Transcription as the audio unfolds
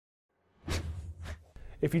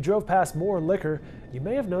If you drove past More Liquor, you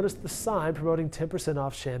may have noticed the sign promoting 10%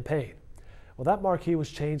 off champagne. Well, that marquee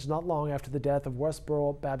was changed not long after the death of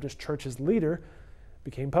Westboro Baptist Church's leader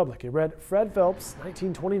became public. It read, Fred Phelps,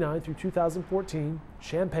 1929 through 2014,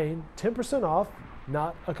 champagne, 10% off,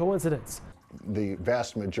 not a coincidence. The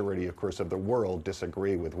vast majority, of course, of the world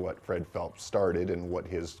disagree with what Fred Phelps started and what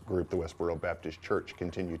his group, the Westboro Baptist Church,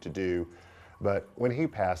 continued to do. But when he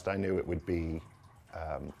passed, I knew it would be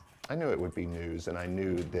news, and I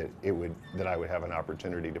knew that I would have an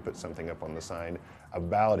opportunity to put something up on the sign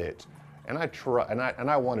about it. And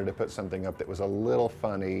I wanted to put something up that was a little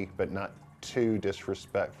funny, but not too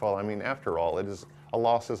disrespectful. I mean, after all, a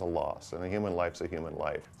loss is a loss, and a human life's a human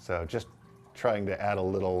life. So just trying to add a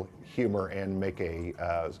little humor and make a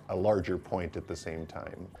larger point at the same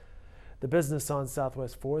time. The business on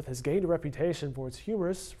Southwest 4th has gained a reputation for its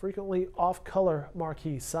humorous, frequently off-color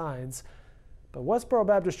marquee signs. But Westboro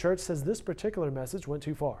Baptist Church says this particular message went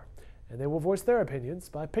too far, and they will voice their opinions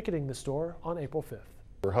by picketing the store on April 5th.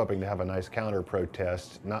 We're hoping to have a nice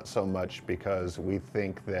counter-protest, not so much because we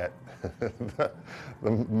think that the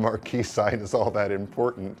marquee sign is all that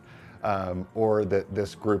important, or that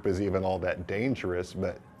this group is even all that dangerous,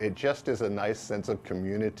 but it just is a nice sense of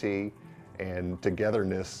community and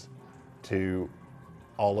togetherness to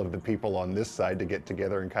all of the people on this side to get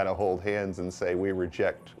together and kind of hold hands and say, we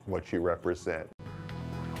reject what you represent.